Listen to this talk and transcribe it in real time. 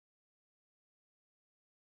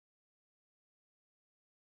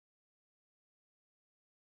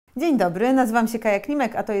Dzień dobry, nazywam się Kaja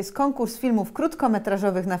Klimek, a to jest konkurs filmów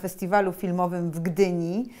krótkometrażowych na Festiwalu Filmowym w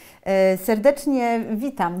Gdyni. Serdecznie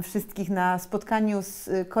witam wszystkich na spotkaniu z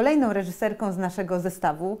kolejną reżyserką z naszego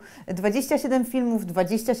zestawu. 27 filmów,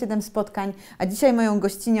 27 spotkań, a dzisiaj moją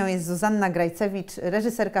gościnią jest Zuzanna Grajcewicz,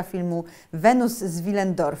 reżyserka filmu Wenus z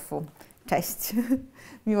Willendorfu. Cześć,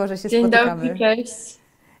 miło, że się spotykamy. Dzień dobry, cześć.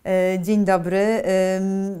 Dzień dobry.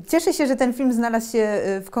 Cieszę się, że ten film znalazł się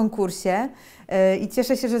w konkursie i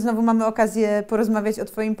cieszę się, że znowu mamy okazję porozmawiać o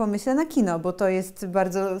Twoim pomyśle na kino, bo to jest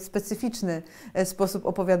bardzo specyficzny sposób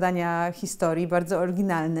opowiadania historii, bardzo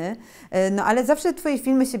oryginalny. No ale zawsze Twoje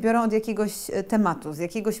filmy się biorą od jakiegoś tematu, z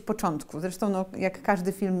jakiegoś początku. Zresztą no, jak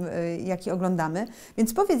każdy film, jaki oglądamy.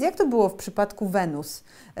 Więc powiedz, jak to było w przypadku Wenus?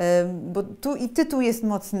 Bo tu i tytuł jest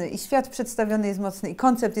mocny, i świat przedstawiony jest mocny, i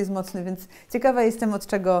koncept jest mocny, więc ciekawa jestem, od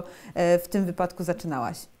czego w tym wypadku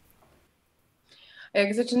zaczynałaś.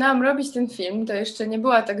 Jak zaczynałam robić ten film, to jeszcze nie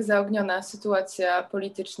była tak zaogniona sytuacja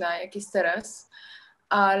polityczna, jak jest teraz,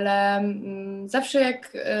 ale zawsze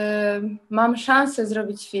jak mam szansę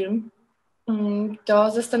zrobić film,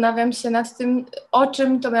 to zastanawiam się nad tym, o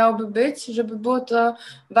czym to miałoby być, żeby było to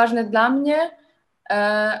ważne dla mnie,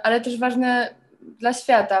 ale też ważne dla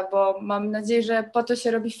świata, bo mam nadzieję, że po to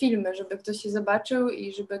się robi filmy, żeby ktoś je zobaczył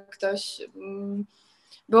i żeby ktoś...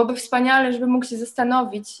 Byłoby wspaniale, żeby mógł się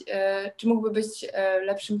zastanowić, czy mógłby być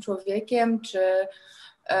lepszym człowiekiem,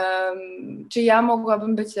 czy ja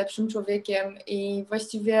mogłabym być lepszym człowiekiem. I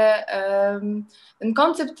właściwie ten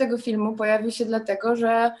koncept tego filmu pojawił się dlatego,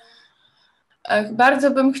 że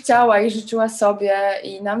bardzo bym chciała i życzyła sobie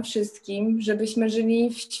i nam wszystkim, żebyśmy żyli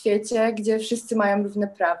w świecie, gdzie wszyscy mają równe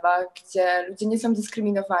prawa, gdzie ludzie nie są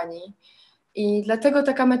dyskryminowani. I dlatego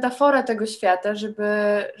taka metafora tego świata,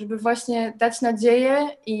 żeby właśnie dać nadzieję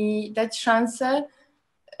i dać szansę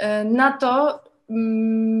na to,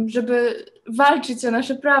 żeby walczyć o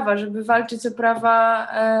nasze prawa, żeby walczyć o prawa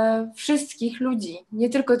wszystkich ludzi, nie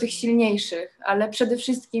tylko tych silniejszych, ale przede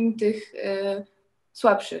wszystkim tych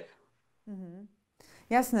słabszych. Mhm.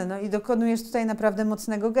 Jasne, no i dokonujesz tutaj naprawdę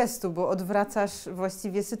mocnego gestu, bo odwracasz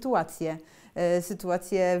właściwie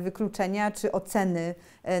sytuację wykluczenia czy oceny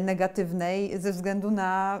negatywnej ze względu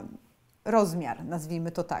na rozmiar,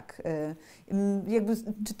 nazwijmy to tak.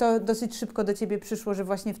 Czy to dosyć szybko do Ciebie przyszło, że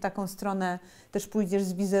właśnie w taką stronę też pójdziesz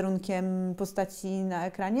z wizerunkiem postaci na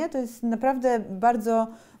ekranie? To jest naprawdę bardzo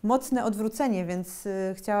mocne odwrócenie, więc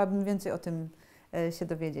chciałabym więcej o tym się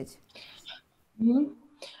dowiedzieć. Mhm.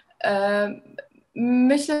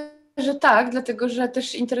 Myślę, że tak, dlatego że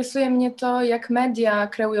też interesuje mnie to, jak media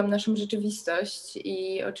kreują naszą rzeczywistość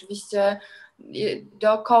i oczywiście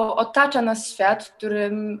dookoła otacza nas świat, w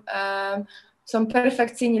którym są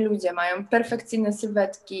perfekcyjni ludzie, mają perfekcyjne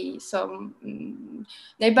sylwetki, są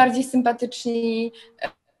najbardziej sympatyczni,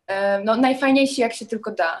 no, najfajniejsi jak się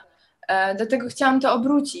tylko da. Dlatego chciałam to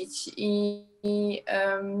obrócić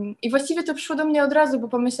i właściwie to przyszło do mnie od razu, bo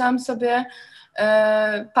pomyślałam sobie,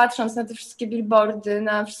 patrząc na te wszystkie billboardy,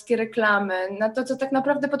 na wszystkie reklamy, na to, co tak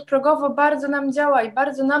naprawdę podprogowo bardzo nam działa i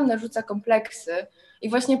bardzo nam narzuca kompleksy i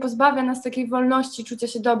właśnie pozbawia nas takiej wolności, czucia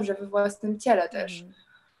się dobrze we własnym ciele też.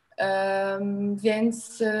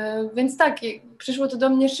 Więc tak, przyszło to do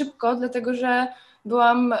mnie szybko, dlatego że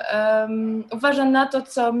byłam uważna na to,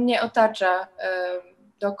 co mnie otacza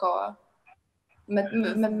dookoła,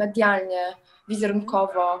 medialnie,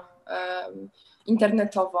 wizerunkowo,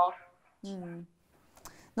 internetowo.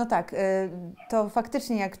 No tak, to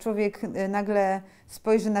faktycznie jak człowiek nagle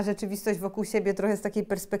spojrzy na rzeczywistość wokół siebie trochę z takiej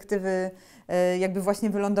perspektywy, jakby właśnie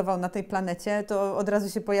wylądował na tej planecie, to od razu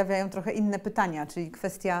się pojawiają trochę inne pytania, czyli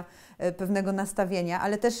kwestia pewnego nastawienia.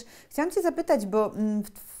 Ale też chciałam Cię zapytać, bo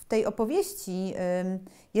w tej opowieści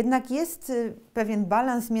jednak jest pewien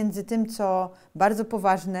balans między tym, co bardzo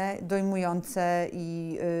poważne, dojmujące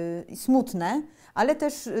i smutne, ale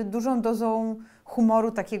też dużą dozą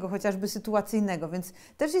humoru takiego chociażby sytuacyjnego, więc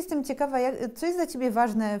też jestem ciekawa, co jest dla Ciebie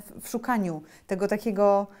ważne w szukaniu tego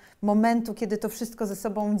takiego momentu, kiedy to wszystko ze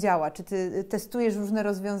sobą działa? Czy Ty testujesz różne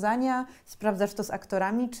rozwiązania, sprawdzasz to z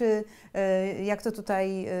aktorami, czy jak to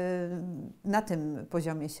tutaj na tym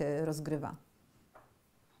poziomie się rozgrywa?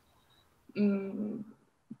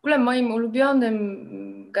 W ogóle moim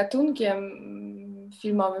ulubionym gatunkiem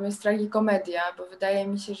filmowym jest tragikomedia, bo wydaje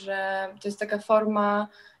mi się, że to jest taka forma,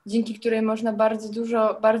 dzięki której można bardzo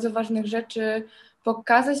dużo, bardzo ważnych rzeczy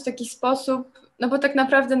pokazać w taki sposób, no bo tak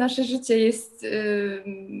naprawdę nasze życie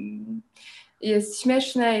jest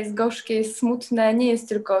śmieszne, jest gorzkie, jest smutne, nie jest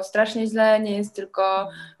tylko strasznie źle, nie jest tylko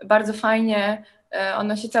bardzo fajnie,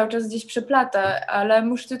 ono się cały czas gdzieś przeplata, ale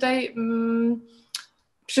muszę tutaj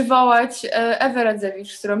przywołać Ewę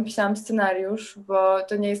Radzewicz, z którą pisałam scenariusz, bo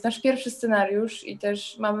to nie jest nasz pierwszy scenariusz i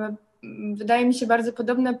też mamy, wydaje mi się, bardzo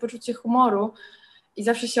podobne poczucie humoru i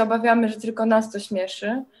zawsze się obawiamy, że tylko nas to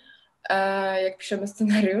śmieszy, jak piszemy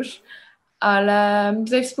scenariusz. Ale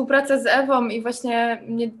tutaj współpraca z Ewą i właśnie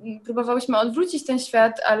próbowałyśmy odwrócić ten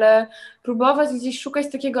świat, ale próbować gdzieś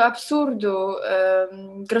szukać takiego absurdu,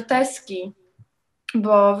 groteski,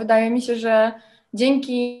 bo wydaje mi się, że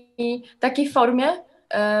dzięki takiej formie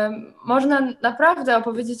można naprawdę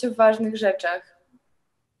opowiedzieć o ważnych rzeczach.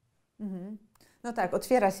 Mhm. No tak,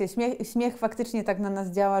 otwiera się. Śmiech faktycznie tak na nas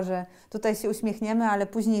działa, że tutaj się uśmiechniemy, ale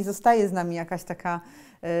później zostaje z nami jakaś taka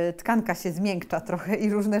tkanka się zmiękcza trochę i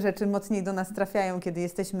różne rzeczy mocniej do nas trafiają, kiedy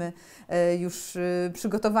jesteśmy już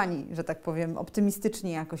przygotowani, że tak powiem,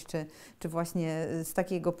 optymistycznie jakoś, czy właśnie z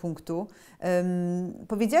takiego punktu.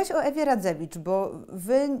 Powiedziałaś o Ewie Radzewicz, bo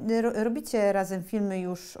wy robicie razem filmy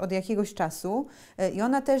już od jakiegoś czasu i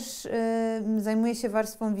ona też zajmuje się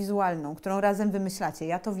warstwą wizualną, którą razem wymyślacie.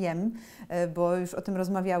 Ja to wiem, bo już o tym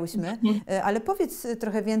rozmawiałyśmy, ale powiedz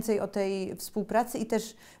trochę więcej o tej współpracy i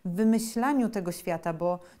też wymyślaniu tego świata,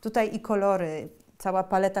 bo tutaj i kolory, cała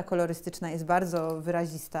paleta kolorystyczna jest bardzo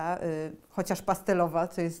wyrazista, chociaż pastelowa,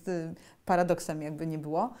 co jest paradoksem, jakby nie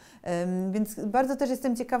było. Więc bardzo też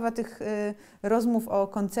jestem ciekawa tych rozmów o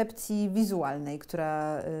koncepcji wizualnej,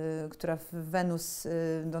 która w Wenus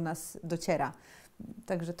do nas dociera.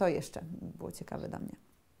 Także to jeszcze było ciekawe dla mnie.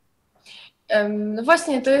 No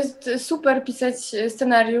właśnie, to jest super pisać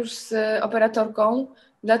scenariusz z operatorką,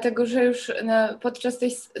 dlatego że już podczas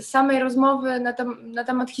tej samej rozmowy na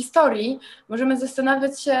temat historii możemy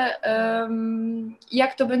zastanawiać się,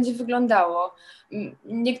 jak to będzie wyglądało.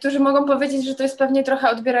 Niektórzy mogą powiedzieć, że to jest pewnie trochę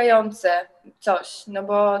odbierające coś, no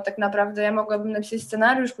bo tak naprawdę ja mogłabym napisać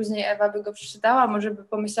scenariusz, później Ewa by go przeczytała, może by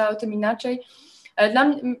pomyślała o tym inaczej,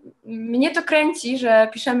 ale mnie to kręci, że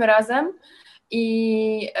piszemy razem,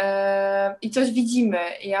 i coś widzimy.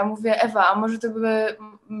 I ja mówię, Ewa, a może to by,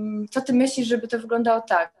 co ty myślisz, żeby to wyglądało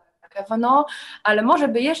tak? Ewa, no, ale może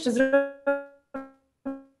by jeszcze zrobić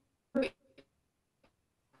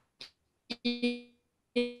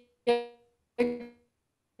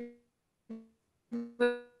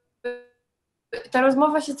ta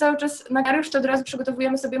rozmowa się cały czas na to od razu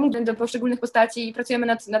przygotowujemy sobie mood do poszczególnych postaci i pracujemy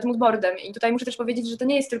nad moodboardem. I tutaj muszę też powiedzieć, że to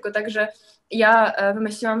nie jest tylko tak, że ja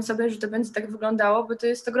wymyśliłam sobie, że to będzie tak wyglądało, bo to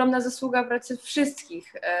jest ogromna zasługa pracy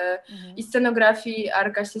wszystkich. I scenografii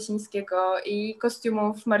Arka Ślesińskiego, i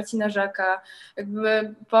kostiumów Marcina Żaka.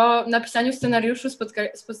 Jakby po napisaniu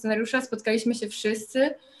scenariusza spotkaliśmy się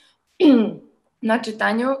wszyscy na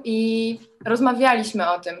czytaniu i rozmawialiśmy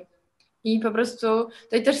o tym. I po prostu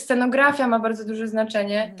tutaj też scenografia ma bardzo duże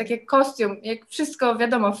znaczenie, tak jak kostium, jak wszystko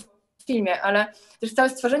wiadomo w filmie, ale też całe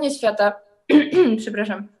stworzenie świata,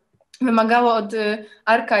 przepraszam, wymagało od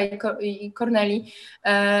Arka i Korneli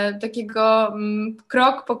takiego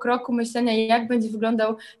krok po kroku myślenia, jak będzie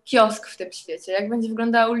wyglądał kiosk w tym świecie, jak będzie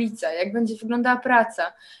wyglądała ulica, jak będzie wyglądała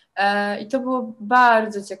praca. I to było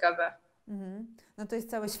bardzo ciekawe. No to jest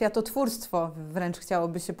całe światotwórstwo, wręcz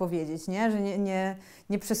chciałoby się powiedzieć, nie? Że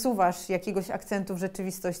nie przesuwasz jakiegoś akcentu w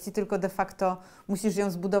rzeczywistości, tylko de facto musisz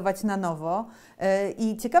ją zbudować na nowo.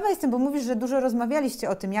 I ciekawa jestem, bo mówisz, że dużo rozmawialiście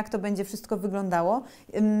o tym, jak to będzie wszystko wyglądało.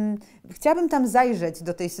 Chciałabym tam zajrzeć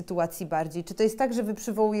do tej sytuacji bardziej. Czy to jest tak, że wy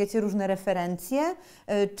przywołujecie różne referencje,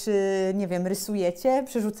 czy nie wiem, rysujecie,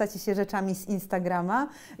 przerzucacie się rzeczami z Instagrama?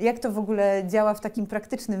 Jak to w ogóle działa w takim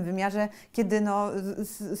praktycznym wymiarze, kiedy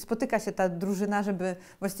spotyka się ta drużyna, żeby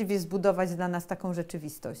właściwie zbudować dla nas taką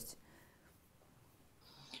rzeczywistość?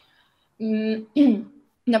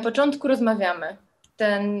 Na początku rozmawiamy.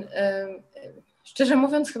 Szczerze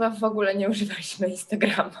mówiąc, chyba w ogóle nie używaliśmy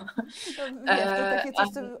Instagrama. To takie coś,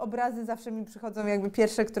 co obrazy zawsze mi przychodzą jakby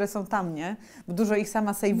pierwsze, które są tam, nie? Bo dużo ich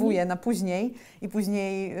sama sejwuję na później i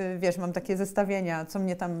później, wiesz, mam takie zestawienia, co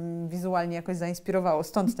mnie tam wizualnie jakoś zainspirowało.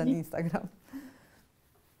 Stąd ten Instagram.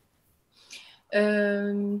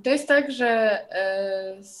 To jest tak, że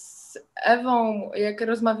z Ewą, jak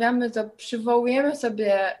rozmawiamy, to przywołujemy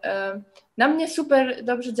sobie, na mnie super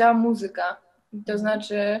dobrze działa muzyka, to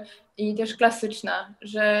znaczy i też klasyczna,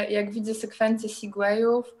 że jak widzę sekwencję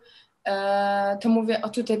Segwayów, to mówię, o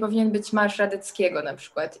tutaj powinien być marsz Radeckiego na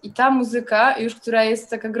przykład. I ta muzyka, już która jest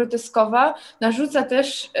taka groteskowa, narzuca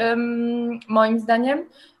też moim zdaniem,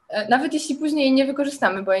 nawet jeśli później jej nie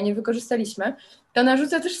wykorzystamy, bo jej nie wykorzystaliśmy, to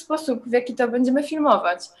narzuca też sposób, w jaki to będziemy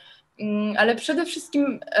filmować. Ale przede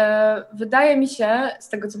wszystkim wydaje mi się, z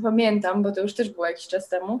tego co pamiętam, bo to już też było jakiś czas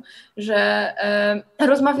temu, że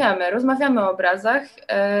rozmawiamy o obrazach.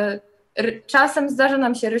 Czasem zdarza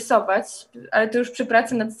nam się rysować, ale to już przy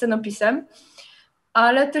pracy nad scenopisem.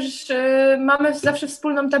 ale też mamy zawsze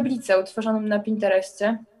wspólną tablicę utworzoną na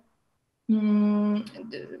Pinterestie.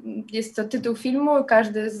 Jest to tytuł filmu,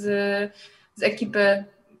 każdy z ekipy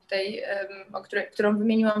tej, którą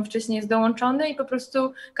wymieniłam wcześniej, jest dołączony i po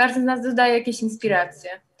prostu każdy z nas dodaje jakieś inspiracje.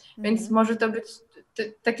 Więc może to być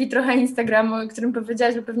taki trochę Instagram, o którym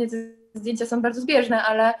powiedziałaś, że pewnie te zdjęcia są bardzo zbieżne,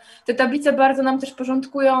 ale te tablice bardzo nam też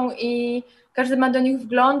porządkują i każdy ma do nich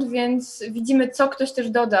wgląd, więc widzimy, co ktoś też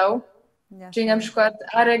dodał. Jasne. Czyli na przykład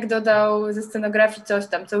Arek dodał ze scenografii coś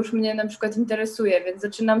tam, co już mnie na przykład interesuje, więc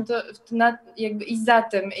zaczynam to jakby iść za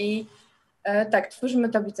tym i tak, tworzymy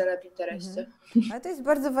tablicę na Pinterestie. Ale to jest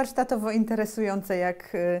bardzo warsztatowo interesujące,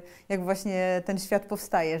 jak właśnie ten świat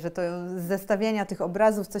powstaje, że to z zestawiania tych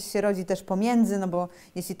obrazów coś się rodzi też pomiędzy, no bo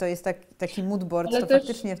jeśli to jest taki moodboard, to też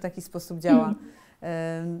faktycznie w taki sposób działa.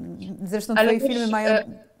 Zresztą twoje filmy mają...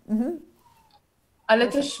 Ale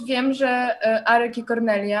też wiem, że Arek i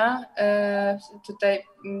Kornelia, tutaj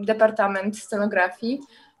Departament Scenografii,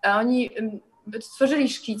 oni stworzyli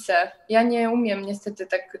szkice. Ja nie umiem niestety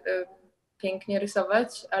tak pięknie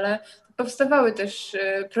rysować, ale powstawały też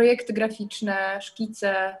projekty graficzne,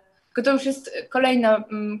 szkice, tylko to już jest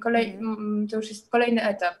to już jest kolejny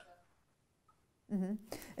etap.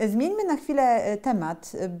 Zmieńmy na chwilę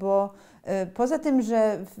temat, bo poza tym,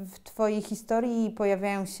 że w twojej historii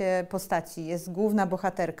pojawiają się postaci, jest główna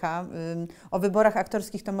bohaterka, o wyborach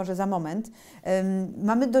aktorskich to może za moment,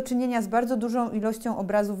 mamy do czynienia z bardzo dużą ilością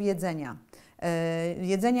obrazów jedzenia.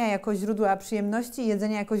 Jedzenia jako źródła przyjemności,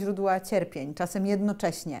 jedzenia jako źródła cierpień, czasem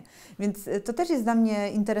jednocześnie. Więc to też jest dla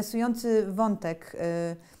mnie interesujący wątek.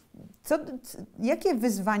 Jakie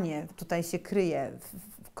wyzwanie tutaj się kryje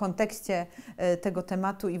w kontekście tego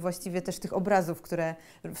tematu i właściwie też tych obrazów, które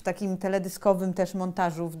w takim teledyskowym też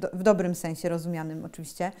montażu, w dobrym sensie rozumianym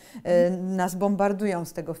oczywiście, nas bombardują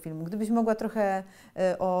z tego filmu. Gdybyś mogła trochę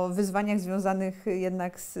o wyzwaniach związanych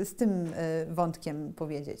jednak z tym wątkiem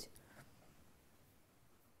powiedzieć.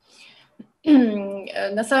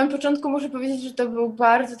 Na samym początku muszę powiedzieć, że to był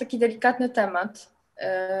bardzo taki delikatny temat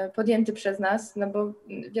podjęty przez nas, no bo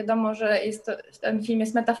wiadomo, że ten film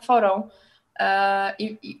jest metaforą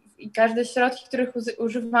i każde środki, których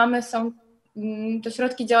używamy, są to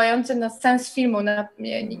środki działające na sens filmu.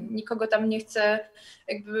 Nikogo tam nie chcę,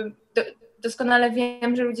 jakby doskonale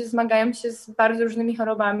wiem, że ludzie zmagają się z bardzo różnymi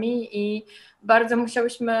chorobami i bardzo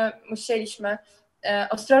musieliśmy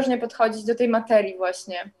ostrożnie podchodzić do tej materii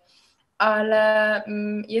właśnie. Ale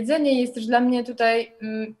jedzenie jest też dla mnie tutaj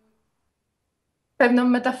pewną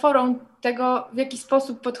metaforą tego, w jaki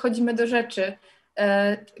sposób podchodzimy do rzeczy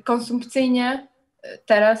konsumpcyjnie,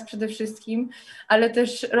 teraz przede wszystkim, ale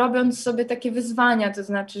też robiąc sobie takie wyzwania, to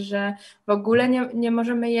znaczy, że w ogóle nie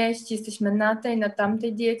możemy jeść, jesteśmy na tej, na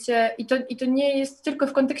tamtej diecie i to nie jest tylko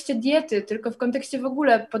w kontekście diety, tylko w kontekście w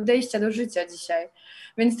ogóle podejścia do życia dzisiaj.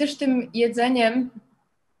 Więc też tym jedzeniem,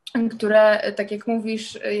 które, tak jak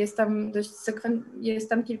mówisz, jest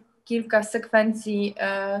tam kilka sekwencji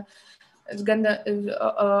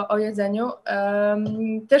o jedzeniu.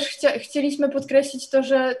 Też chcieliśmy podkreślić to,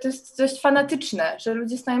 że to jest dość fanatyczne, że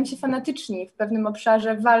ludzie stają się fanatyczni w pewnym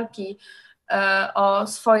obszarze walki o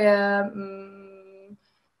swoje,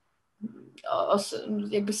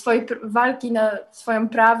 jakby swoje walki na swoją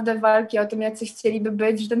prawdę, walki o tym, jacy chcieliby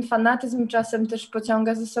być, że ten fanatyzm czasem też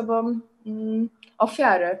pociąga ze sobą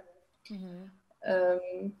ofiary.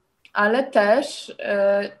 Ale też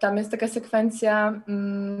tam jest taka sekwencja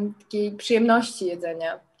takiej przyjemności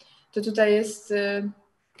jedzenia. To tutaj jest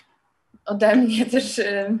ode mnie też,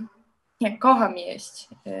 ja kocham jeść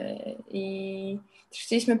i też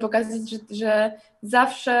chcieliśmy pokazać, że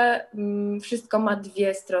zawsze wszystko ma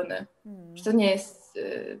dwie strony. Że to nie jest,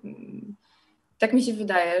 tak mi się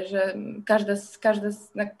wydaje, że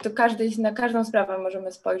na każdą sprawę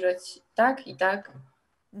możemy spojrzeć tak i tak.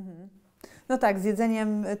 No tak, z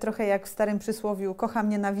jedzeniem trochę jak w starym przysłowiu: kocham,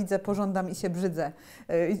 nienawidzę, pożądam i się brzydzę.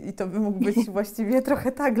 I to by mógł być właściwie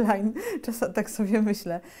trochę tagline, czasem tak sobie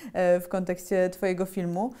myślę, w kontekście twojego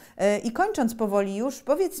filmu. I kończąc powoli już,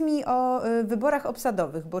 powiedz mi o wyborach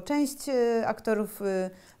obsadowych, bo część aktorów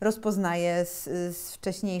rozpoznaję z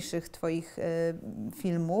wcześniejszych twoich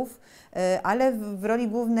filmów, ale w roli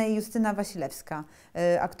głównej Justyna Wasilewska,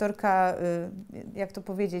 aktorka, jak to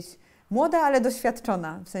powiedzieć, młoda, ale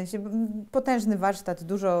doświadczona, w sensie potężny warsztat,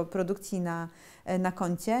 dużo produkcji na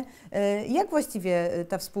koncie. Jak właściwie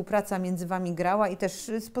ta współpraca między wami grała i też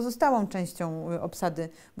z pozostałą częścią obsady,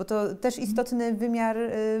 bo to też istotny wymiar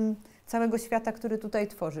całego świata, który tutaj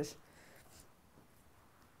tworzysz.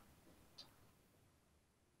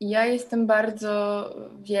 Ja jestem bardzo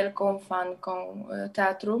wielką fanką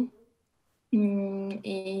teatru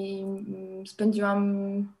i spędziłam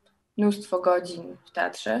mnóstwo godzin w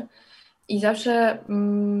teatrze i zawsze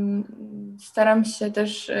staram się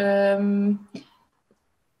też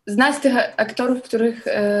znać tych aktorów,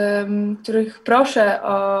 których proszę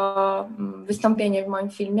o wystąpienie w moim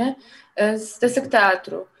filmie z desek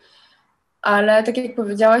teatru. Ale tak jak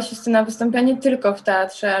powiedziałaś, Justyna, wystąpiła nie tylko w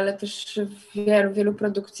teatrze, ale też w wielu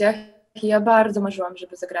produkcjach. I ja bardzo marzyłam,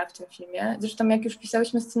 żeby zagrała w tym filmie. Zresztą jak już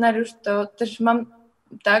pisałyśmy scenariusz, to też mam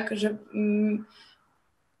tak, że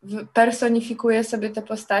personifikuję sobie te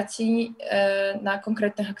postaci na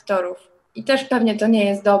konkretnych aktorów. I też pewnie to nie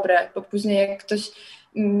jest dobre, bo później jak ktoś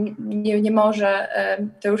nie może,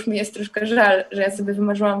 to już mi jest troszkę żal, że ja sobie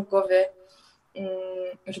wymarzyłam w głowie,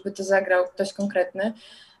 żeby to zagrał ktoś konkretny.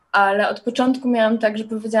 Ale od początku miałam tak, że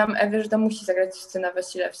powiedziałam Ewie, że to musi zagrać Justyna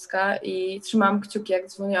Wasilewska i trzymałam kciuki, jak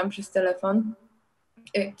dzwoniłam przez telefon.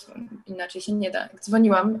 Inaczej się nie da. Jak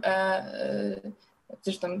dzwoniłam,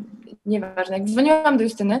 zresztą nieważne, jak dzwoniłam do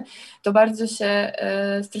Justyny, to bardzo się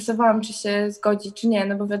stresowałam, czy się zgodzi, czy nie,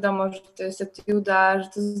 no bo wiadomo, że to jest etiuda, że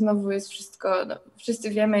to znowu jest wszystko, no, wszyscy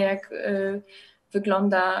wiemy, jak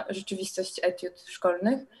wygląda rzeczywistość etiud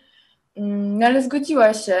szkolnych. No ale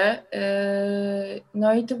zgodziła się,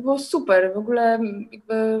 no i to było super, w ogóle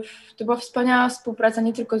jakby to była wspaniała współpraca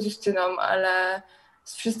nie tylko z Justyną, ale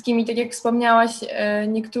z wszystkimi, tak jak wspomniałaś,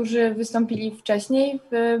 niektórzy wystąpili wcześniej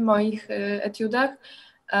w moich etiudach,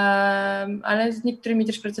 ale z niektórymi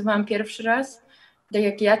też pracowałam pierwszy raz, tak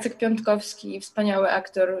jak Jacek Piątkowski, wspaniały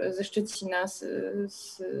aktor ze Szczecina,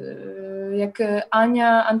 jak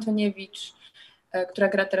Ania Antoniewicz, która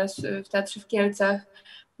gra teraz w Teatrze w Kielcach.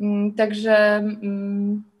 Także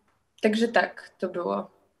tak to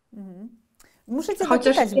było. Muszę cię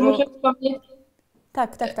dopytać, bo... muszę wspomnieć,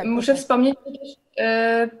 tak, muszę wspomnieć,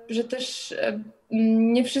 że też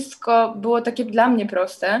nie wszystko było takie dla mnie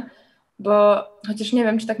proste, bo chociaż nie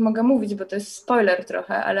wiem, czy tak mogę mówić, bo to jest spoiler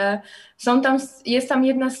trochę, ale jest tam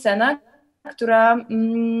jedna scena, która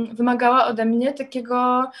wymagała ode mnie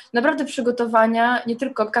takiego naprawdę przygotowania, nie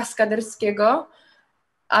tylko kaskaderskiego,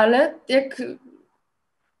 ale jak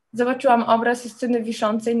zobaczyłam obraz sceny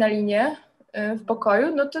wiszącej na linie w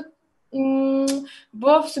pokoju, no to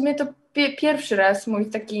było w sumie to pierwszy raz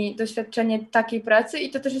mój doświadczenie takiej pracy i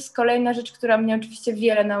to też jest kolejna rzecz, która mnie oczywiście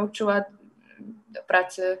wiele nauczyła do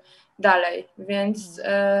pracy dalej, więc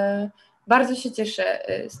bardzo się cieszę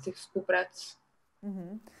z tych współprac.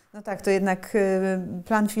 No tak, to jednak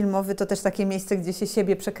plan filmowy to też takie miejsce, gdzie się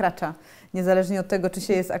siebie przekracza, niezależnie od tego, czy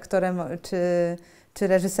się jest aktorem, czy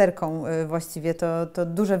reżyserką właściwie, to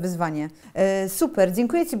duże wyzwanie. Super,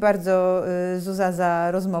 dziękuję Ci bardzo, Zuza,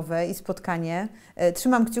 za rozmowę i spotkanie.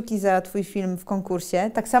 Trzymam kciuki za Twój film w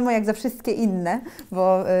konkursie, tak samo jak za wszystkie inne,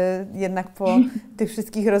 bo jednak po tych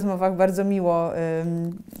wszystkich rozmowach bardzo miło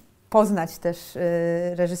poznać też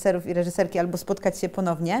reżyserów i reżyserki albo spotkać się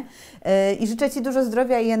ponownie. I życzę Ci dużo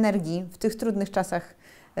zdrowia i energii w tych trudnych czasach.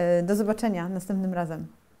 Do zobaczenia następnym razem.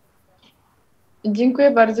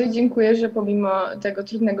 Dziękuję bardzo i dziękuję, że pomimo tego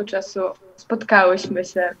trudnego czasu spotkałyśmy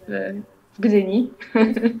się w Gdyni.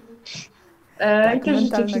 Tak, i też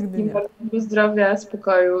życzę wszystkim bardzo zdrowia,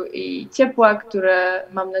 spokoju i ciepła, które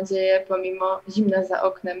mam nadzieję pomimo zimna za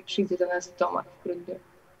oknem przyjdzie do nas w domach wkrótce.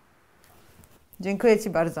 Dziękuję Ci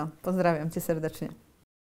bardzo. Pozdrawiam Cię serdecznie.